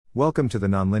Welcome to the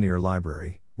Nonlinear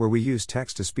Library, where we use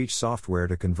text-to-speech software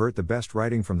to convert the best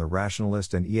writing from the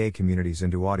rationalist and EA communities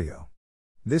into audio.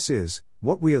 This is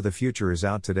What We Owe the Future is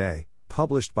Out Today,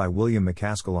 published by William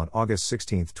MacAskill on August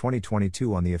 16,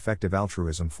 2022 on the Effective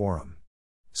Altruism Forum.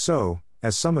 So,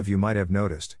 as some of you might have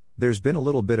noticed, there's been a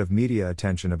little bit of media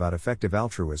attention about effective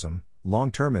altruism,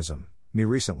 long-termism, me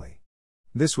recently.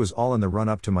 This was all in the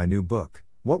run-up to my new book,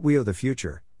 What We Owe the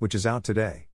Future, which is out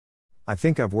today. I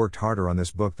think I've worked harder on this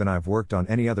book than I've worked on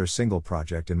any other single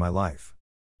project in my life.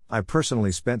 I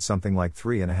personally spent something like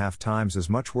 3.5 times as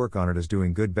much work on it as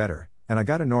doing Good Better, and I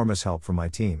got enormous help from my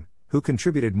team, who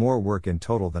contributed more work in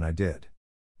total than I did.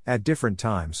 At different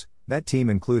times, that team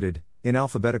included, in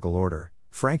alphabetical order,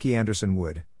 Frankie Anderson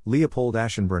Wood, Leopold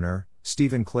Aschenbrenner,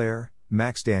 Stephen Clare,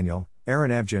 Max Daniel,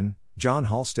 Aaron Evgen, John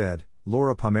Halstead,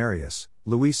 Laura Pomerius,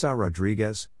 Luisa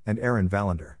Rodriguez, and Aaron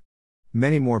Vallander.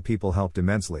 Many more people helped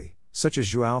immensely, such as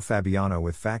João Fabiano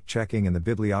with fact-checking and the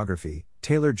bibliography,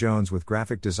 Taylor Jones with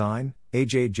graphic design,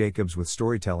 AJ Jacobs with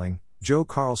storytelling, Joe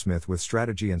Carlsmith with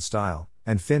strategy and style,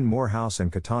 and Finn Morehouse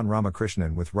and Ketan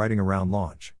Ramakrishnan with writing around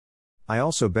launch. I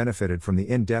also benefited from the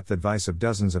in-depth advice of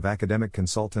dozens of academic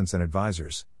consultants and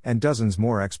advisors, and dozens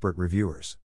more expert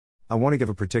reviewers. I want to give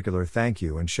a particular thank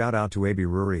you and shout out to A.B.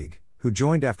 Rurig, who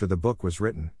joined after the book was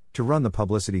written, to run the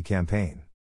publicity campaign.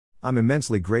 I'm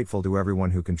immensely grateful to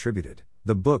everyone who contributed.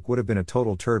 The book would have been a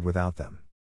total turd without them.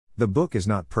 The book is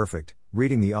not perfect.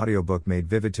 Reading the audiobook made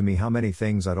vivid to me how many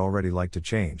things I'd already like to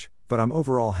change, but I'm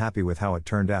overall happy with how it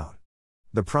turned out.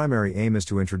 The primary aim is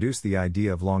to introduce the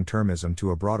idea of long-termism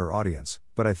to a broader audience,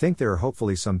 but I think there are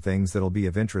hopefully some things that'll be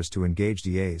of interest to engaged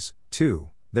EAs, too.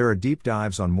 There are deep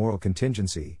dives on moral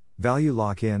contingency, value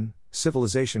lock-in,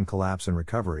 civilization collapse and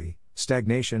recovery,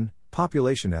 stagnation,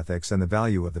 population ethics and the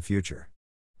value of the future.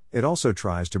 It also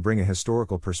tries to bring a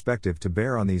historical perspective to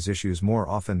bear on these issues more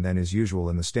often than is usual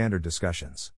in the standard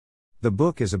discussions. The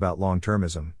book is about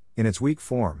long-termism, in its weak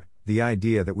form, the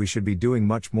idea that we should be doing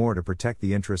much more to protect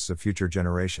the interests of future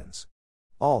generations.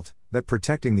 That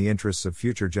protecting the interests of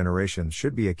future generations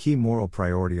should be a key moral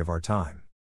priority of our time.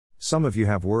 Some of you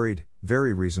have worried,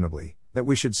 very reasonably, that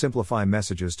we should simplify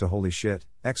messages to holy shit,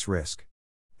 X risk.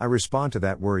 I respond to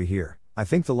that worry here. I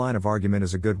think the line of argument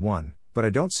is a good one, but I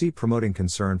don't see promoting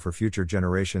concern for future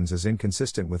generations as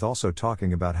inconsistent with also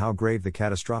talking about how grave the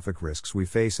catastrophic risks we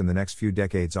face in the next few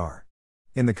decades are.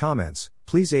 In the comments,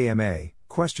 please AMA,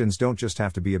 questions don't just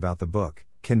have to be about the book,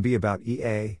 can be about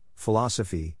EA,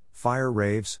 philosophy, fire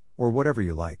raves, or whatever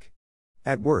you like.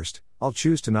 At worst, I'll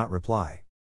choose to not reply.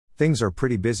 Things are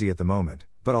pretty busy at the moment,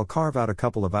 but I'll carve out a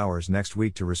couple of hours next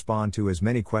week to respond to as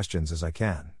many questions as I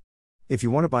can. If you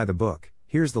want to buy the book,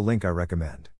 here's the link I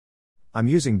recommend. I'm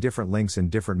using different links in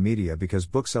different media because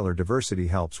bookseller diversity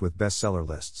helps with bestseller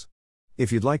lists.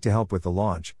 If you'd like to help with the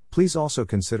launch, please also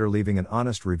consider leaving an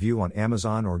honest review on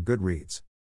Amazon or Goodreads.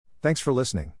 Thanks for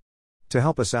listening. To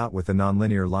help us out with the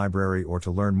Nonlinear Library or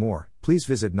to learn more, please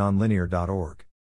visit nonlinear.org.